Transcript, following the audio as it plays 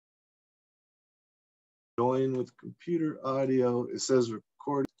Join with computer audio. It says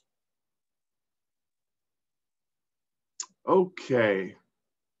record. Okay,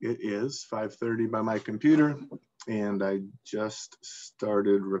 it is 5:30 by my computer, and I just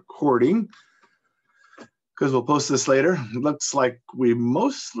started recording because we'll post this later. It looks like we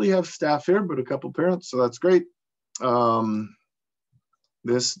mostly have staff here, but a couple parents, so that's great.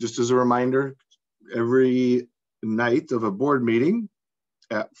 This, just as a reminder, every night of a board meeting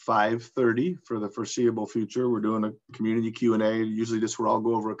at 5:30 for the foreseeable future, we're doing a community Q&A. Usually just where I'll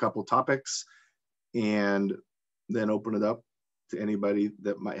go over a couple topics and then open it up to anybody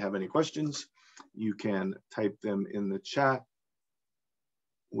that might have any questions. You can type them in the chat,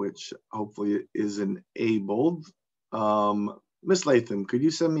 which hopefully is enabled. Miss Latham, could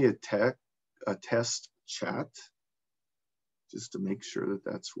you send me a test chat just to make sure that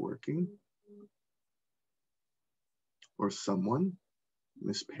that's working? Or someone,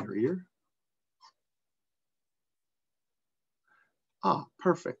 Miss Perrier. Ah,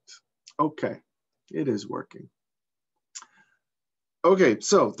 perfect. Okay, it is working. Okay,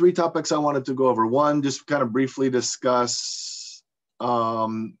 so 3 topics I wanted to go over. One, just kind of briefly discuss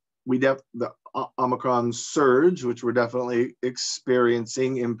the Omicron surge, which we're definitely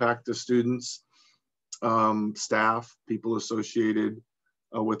experiencing, impact to students, staff, people associated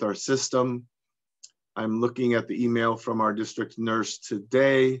with our system. I'm looking at the email from our district nurse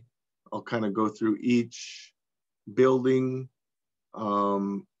today. I'll kind of go through each building.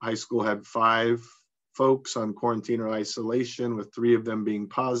 High school had 5 folks on quarantine or isolation, with 3 of them being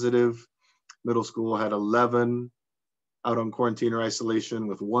positive. Middle school had 11 out on quarantine or isolation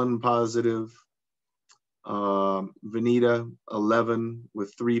with 1 positive. Veneta, 11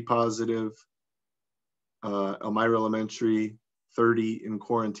 with 3 positive. Elmira Elementary, 30 in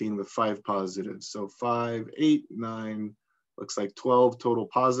quarantine with 5 positives. So 5, 8, 9, looks like 12 total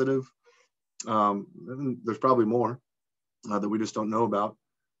positive. There's probably more that we just don't know about,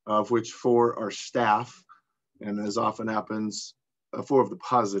 of which 4 are staff. And as often happens, 4 of the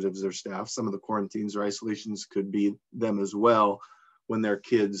positives are staff. Some of the quarantines or isolations could be them as well when their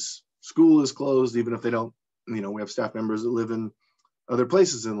kids' school is closed, even if they don't, we have staff members that live in other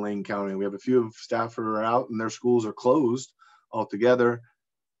places in Lane County. We have a few of staff who are out and their schools are closed altogether,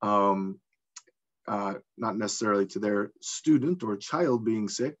 not necessarily to their student or child being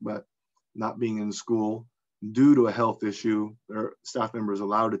sick, but not being in school due to a health issue. Their staff members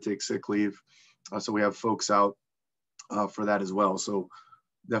allowed to take sick leave. So we have folks out for that as well. So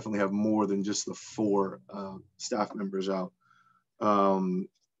definitely have more than just the 4 staff members out.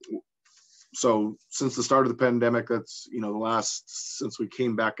 So since the start of the pandemic, that's, since we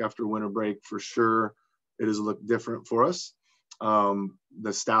came back after winter break, for sure, it has looked different for us.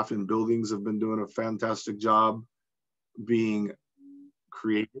 The staff in buildings have been doing a fantastic job being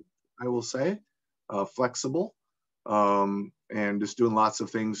creative, I will say, flexible, and just doing lots of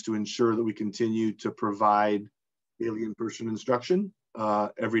things to ensure that we continue to provide daily in-person instruction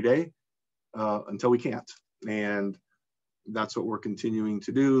every day until we can't. And that's what we're continuing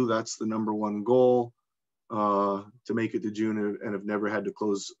to do. That's the #1 goal, to make it to June and have never had to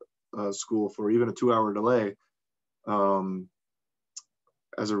close school for even a 2-hour delay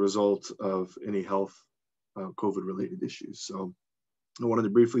as a result of any health COVID-related issues. So I wanted to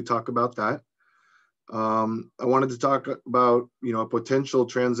briefly talk about that. I wanted to talk about, a potential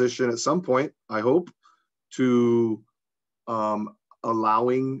transition at some point, I hope, to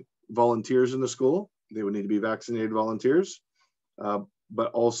allowing volunteers in the school. They would need to be vaccinated volunteers,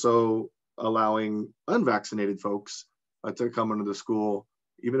 but also allowing unvaccinated folks to come into the school,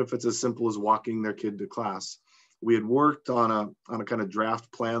 even if it's as simple as walking their kid to class. We had worked on a kind of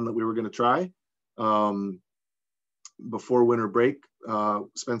draft plan that we were going to try before winter break,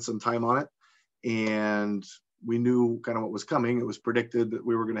 spent some time on it, and we knew kind of what was coming. It was predicted that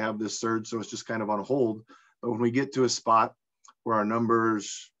we were going to have this surge, so it's just kind of on hold. But when we get to a spot where our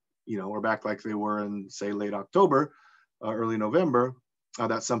numbers, are back like they were in, say, late October, early November,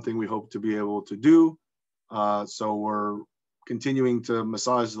 that's something we hope to be able to do. So we're continuing to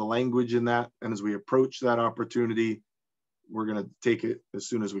massage the language in that. And as we approach that opportunity, we're going to take it as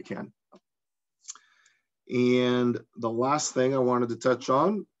soon as we can. And the last thing I wanted to touch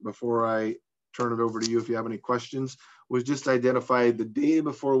on before I turn it over to you, if you have any questions, was just identify the day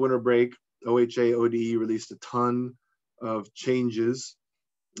before winter break, OHA ODE released a ton of changes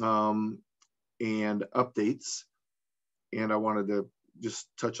and updates. And I wanted to just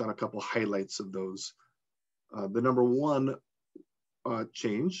touch on a couple highlights of those. The #1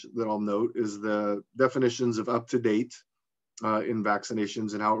 change that I'll note is the definitions of up-to-date in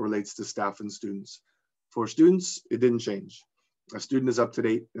vaccinations and how it relates to staff and students. For students, it didn't change. A student is up to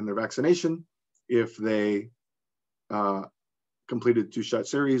date in their vaccination. if they completed 2-shot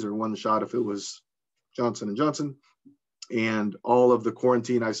series, or 1 shot if it was Johnson & Johnson. And all of the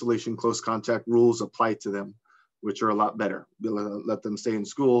quarantine, isolation, close contact rules apply to them, which are a lot better. They'll let them stay in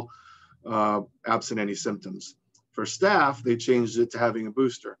school absent any symptoms. For staff, they changed it to having a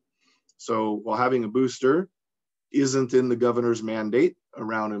booster. So while having a booster isn't in the governor's mandate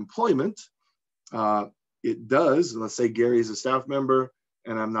around employment, it does. Let's say Gary's a staff member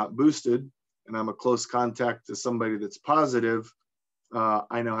and I'm not boosted and I'm a close contact to somebody that's positive,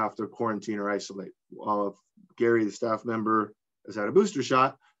 I now have to quarantine or isolate. While if Gary, the staff member, has had a booster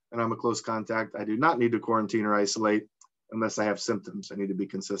shot and I'm a close contact, I do not need to quarantine or isolate unless I have symptoms. I need to be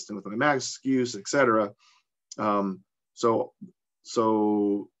consistent with my mask use, etc. So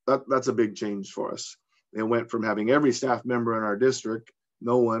that's a big change for us. It went from having every staff member in our district,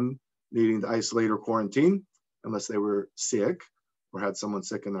 no one needing to isolate or quarantine unless they were sick or had someone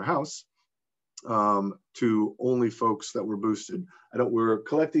sick in their house, to only folks that were boosted. We're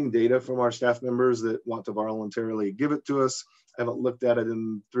collecting data from our staff members that want to voluntarily give it to us. I haven't looked at it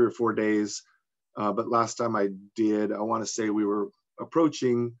in 3 or 4 days, but last time I did, I want to say we were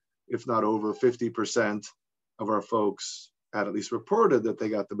approaching, if not over 50% of our folks had at least reported that they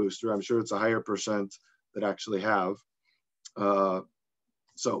got the booster. I'm sure it's a higher percent that actually have.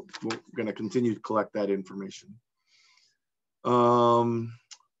 So we're going to continue to collect that information.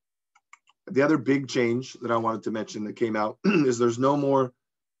 The other big change that I wanted to mention that came out is there's no more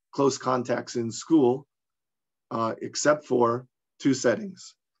close contacts in school, except for 2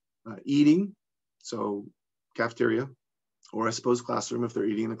 settings. Eating, so cafeteria, or I suppose classroom if they're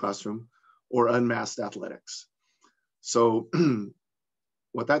eating in the classroom, or unmasked athletics. So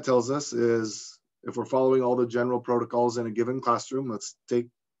what that tells us is if we're following all the general protocols in a given classroom, let's take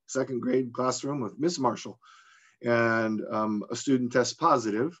 2nd grade classroom with Miss Marshall, and a student tests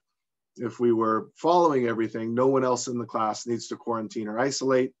positive. If we were following everything, no one else in the class needs to quarantine or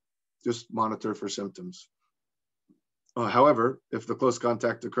isolate, just monitor for symptoms. However, if the close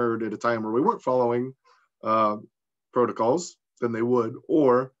contact occurred at a time where we weren't following protocols, then they would,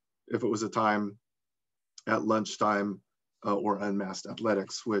 or if it was a time at lunchtime or unmasked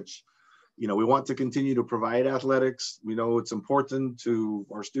athletics, which, we want to continue to provide athletics. We know it's important to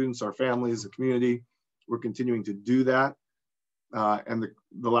our students, our families, the community. We're continuing to do that. And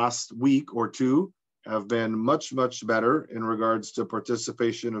the last week or 2 have been much, much better in regards to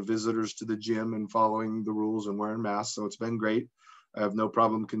participation of visitors to the gym and following the rules and wearing masks. So it's been great. I have no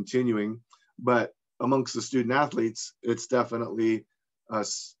problem continuing. But amongst the student athletes, it's definitely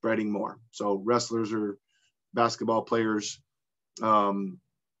spreading more. So wrestlers or basketball players,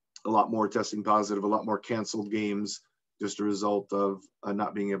 a lot more testing positive, a lot more canceled games, just a result of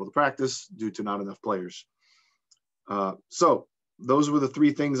not being able to practice due to not enough players. So those were the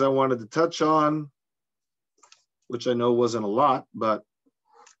 3 things I wanted to touch on, which I know wasn't a lot, but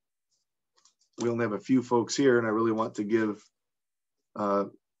we only have a few folks here, and I really want to give,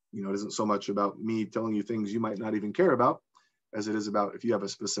 it isn't so much about me telling you things you might not even care about, as it is about if you have a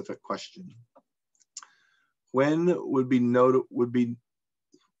specific question. When would we be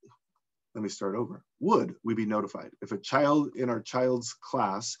notified if a child in our child's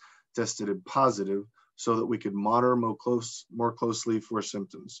class tested positive so that we could monitor more closely for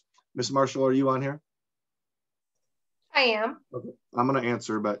symptoms? Ms. Marshall, are you on here? I am. Okay. I'm going to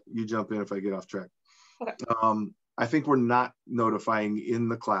answer, but you jump in if I get off track. Okay. I think we're not notifying in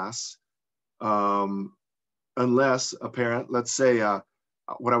the class unless a parent, let's say,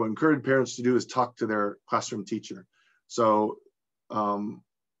 what I would encourage parents to do is talk to their classroom teacher. So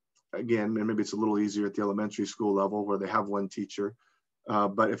again, and maybe it's a little easier at the elementary school level where they have one teacher.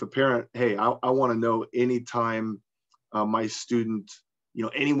 But if a parent, hey, I want to know anytime my student,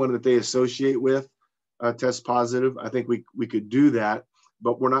 anyone that they associate with tests positive, I think we could do that,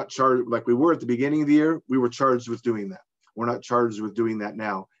 but we're not charged like we were at the beginning of the year. We were charged with doing that. We're not charged with doing that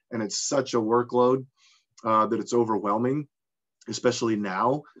now. And it's such a workload that it's overwhelming, especially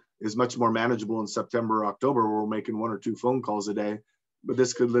now. Is much more manageable in September or October where we're making 1 or 2 phone calls a day. But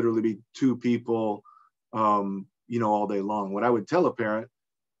this could literally be 2 people, all day long. What I would tell a parent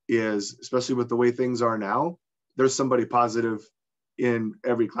is, especially with the way things are now, there's somebody positive in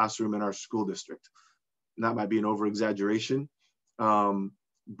every classroom in our school district. And that might be an over-exaggeration,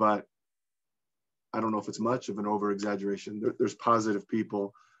 but I don't know if it's much of an over-exaggeration. There's positive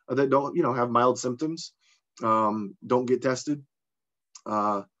people that don't, have mild symptoms, don't get tested.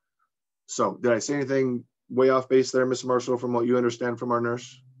 So did I say anything way off base there, Ms. Marshall, from what you understand from our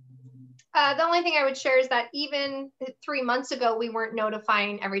nurse? The only thing I would share is that even 3 months ago, we weren't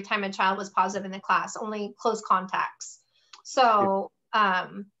notifying every time a child was positive in the class, only close contacts. So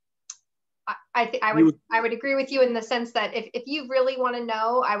I would agree with you in the sense that if you really want to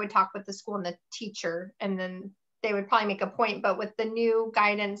know, I would talk with the school and the teacher, and then they would probably make a point. But with the new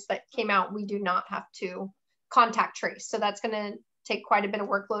guidance that came out, we do not have to contact trace. So that's going to take quite a bit of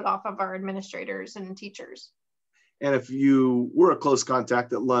workload off of our administrators and teachers. And if you were a close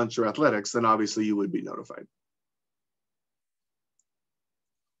contact at lunch or athletics, then obviously you would be notified.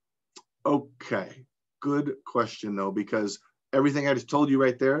 Okay, good question though, because everything I just told you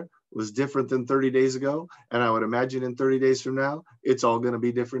right there was different than 30 days ago. And I would imagine in 30 days from now, it's all going to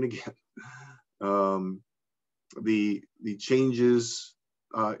be different again. The changes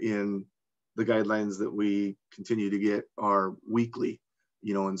in the guidelines that we continue to get are weekly,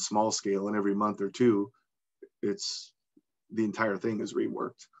 in small scale, and every month or two, it's the entire thing is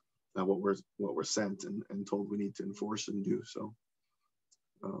reworked. What we're sent and told we need to enforce and do. So,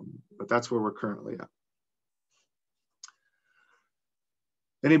 but that's where we're currently at.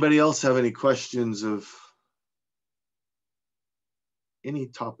 Anybody else have any questions of any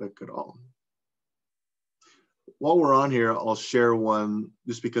topic at all? While we're on here, I'll share one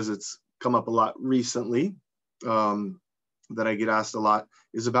just because it's come up a lot recently that I get asked a lot,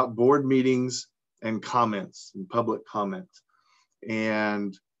 is about board meetings and comments and public comment.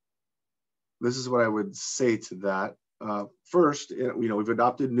 And this is what I would say to that. First, we've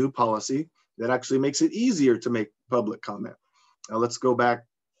adopted new policy that actually makes it easier to make public comment. Let's go back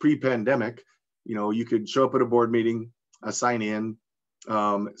pre-pandemic. You could show up at a board meeting, sign in,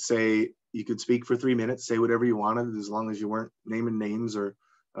 say you could speak for 3 minutes, say whatever you wanted, as long as you weren't naming names or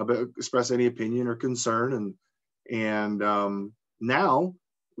express any opinion or concern. And now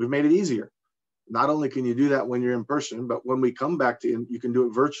we've made it easier. Not only can you do that when you're in person, but when we come back to you can do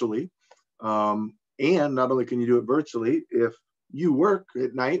it virtually. And not only can you do it virtually, if you work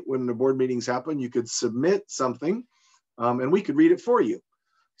at night when the board meetings happen, you could submit something and we could read it for you.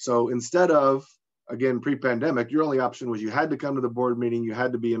 So instead of, again, pre-pandemic, your only option was you had to come to the board meeting, you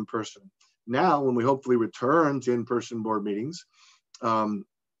had to be in person. Now, when we hopefully return to in-person board meetings,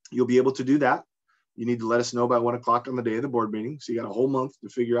 you'll be able to do that. You need to let us know by 1 o'clock on the day of the board meeting. So you got a whole month to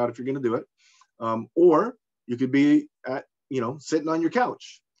figure out if you're going to do it. Or you could be at, sitting on your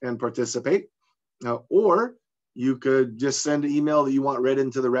couch and participate. Or you could just send an email that you want read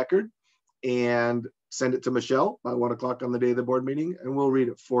into the record and send it to Michelle by 1 o'clock on the day of the board meeting, and we'll read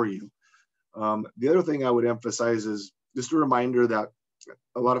it for you. The other thing I would emphasize is just a reminder that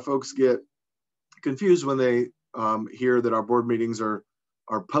a lot of folks get confused when they hear that our board meetings are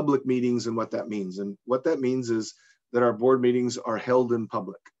public meetings and what that means. And what that means is that our board meetings are held in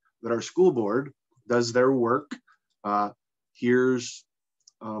public, that our school board does their work, hears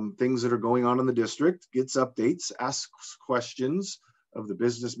things that are going on in the district, gets updates, asks questions of the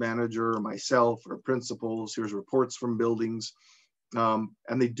business manager or myself or principals, here's reports from buildings. And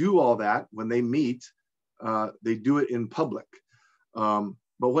they do all that when they meet, they do it in public. But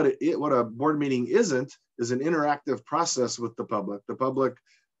what a board meeting isn't is an interactive process with the public. The public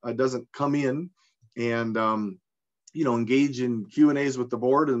doesn't come in and engage in Q&As with the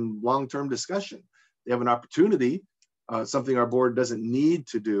board and long-term discussion. They have an opportunity, something our board doesn't need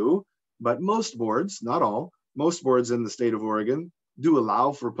to do, but most boards, not all, most boards in the state of Oregon do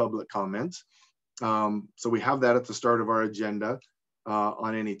allow for public comment. So we have that at the start of our agenda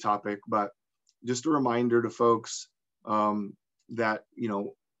on any topic, but just a reminder to folks that,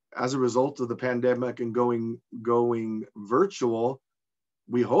 as a result of the pandemic and going virtual,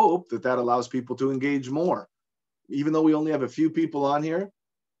 we hope that allows people to engage more. Even though we only have a few people on here,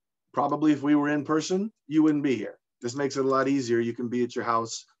 probably if we were in person, you wouldn't be here. This makes it a lot easier. You can be at your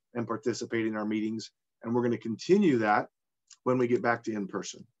house and participate in our meetings. And we're going to continue that when we get back to in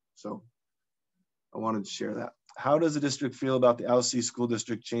person. So I wanted to share that. How does the district feel about the LC school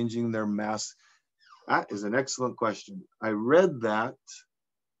district changing their mask? That is an excellent question. I read that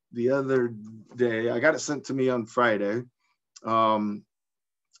the other day. I got it sent to me on Friday.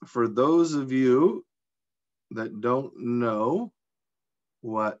 For those of you that don't know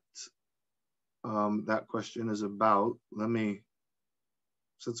what that question is about,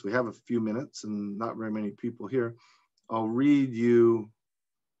 since we have a few minutes and not very many people here, I'll read you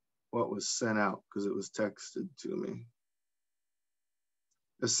what was sent out because it was texted to me.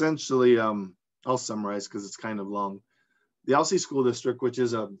 Essentially, I'll summarize because it's kind of long. The LC School District, which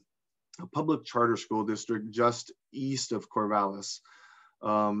is a public charter school district just east of Corvallis,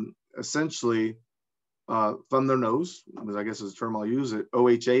 essentially thumb their nose, I guess is the term I'll use, at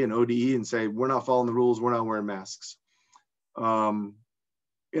OHA and ODE and say, we're not following the rules, we're not wearing masks.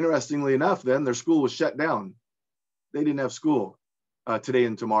 Interestingly enough, then their school was shut down. They didn't have school today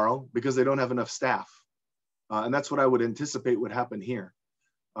and tomorrow because they don't have enough staff. And that's what I would anticipate would happen here.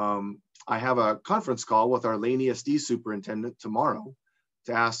 I have a conference call with our Lane ESD superintendent tomorrow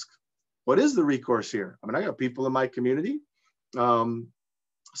to ask, what is the recourse here? I mean, I got people in my community, some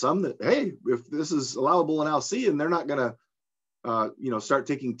that, hey, if this is allowable in LC and they're not gonna, start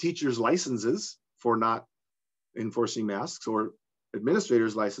taking teachers' licenses for not enforcing masks, or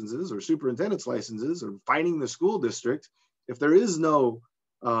administrators' licenses, or superintendents' licenses, or fining the school district, if there is no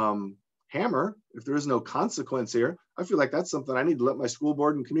hammer, if there is no consequence here, I feel like that's something I need to let my school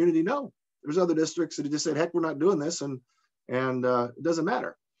board and community know. There's other districts that just said, heck, we're not doing this, and it doesn't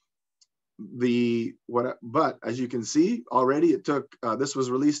matter. But as you can see already, it took, this was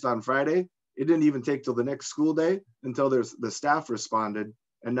released on Friday. It didn't even take till the next school day until the staff responded,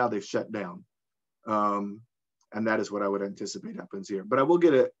 and now they've shut down. And that is what I would anticipate happens here. But I will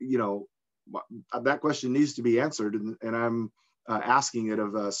get that question needs to be answered, and I'm asking it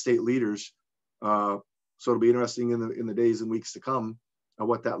of state leaders. So it'll be interesting in the days and weeks to come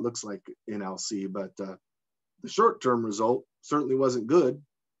what that looks like in LC. But the short-term result certainly wasn't good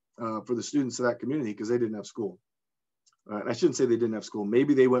for the students of that community because they didn't have school. And I shouldn't say they didn't have school.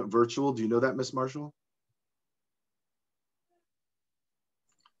 Maybe they went virtual. Do you know that, Miss Marshall?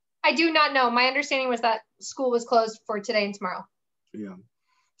 I do not know. My understanding was that school was closed for today and tomorrow. Yeah.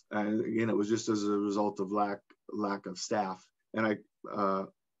 And again, it was just as a result of lack of staff. And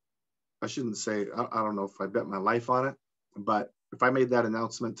I shouldn't say, I don't know if I bet my life on it, but if I made that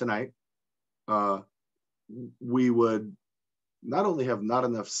announcement tonight, we would not only have not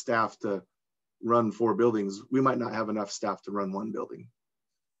enough staff to run 4 buildings, we might not have enough staff to run 1 building.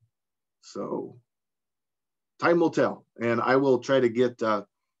 So time will tell. And I will try to get,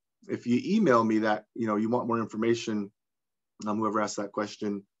 if you email me that, you want more information, whoever asked that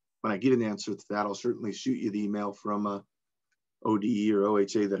question, when I get an answer to that, I'll certainly shoot you the email from ODE or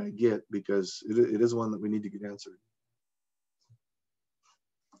OHA that I get, because it is one that we need to get answered.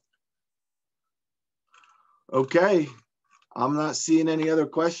 Okay, I'm not seeing any other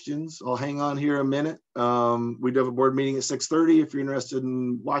questions. I'll hang on here a minute. We do have a board meeting at 6:30. If you're interested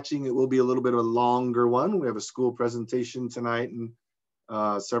in watching, it will be a little bit of a longer one. We have a school presentation tonight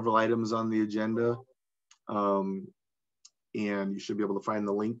and several items on the agenda. And you should be able to find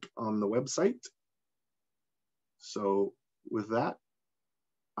the link on the website. So with that,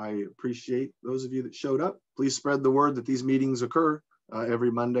 I appreciate those of you that showed up. Please spread the word that these meetings occur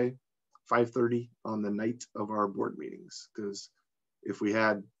every Monday, 5:30 on the night of our board meetings. Because if we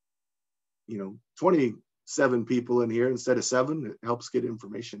had, 27 people in here instead of 7, it helps get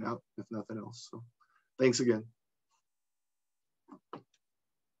information out, if nothing else. So thanks again.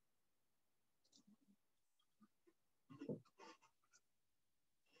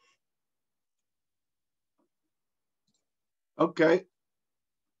 Okay,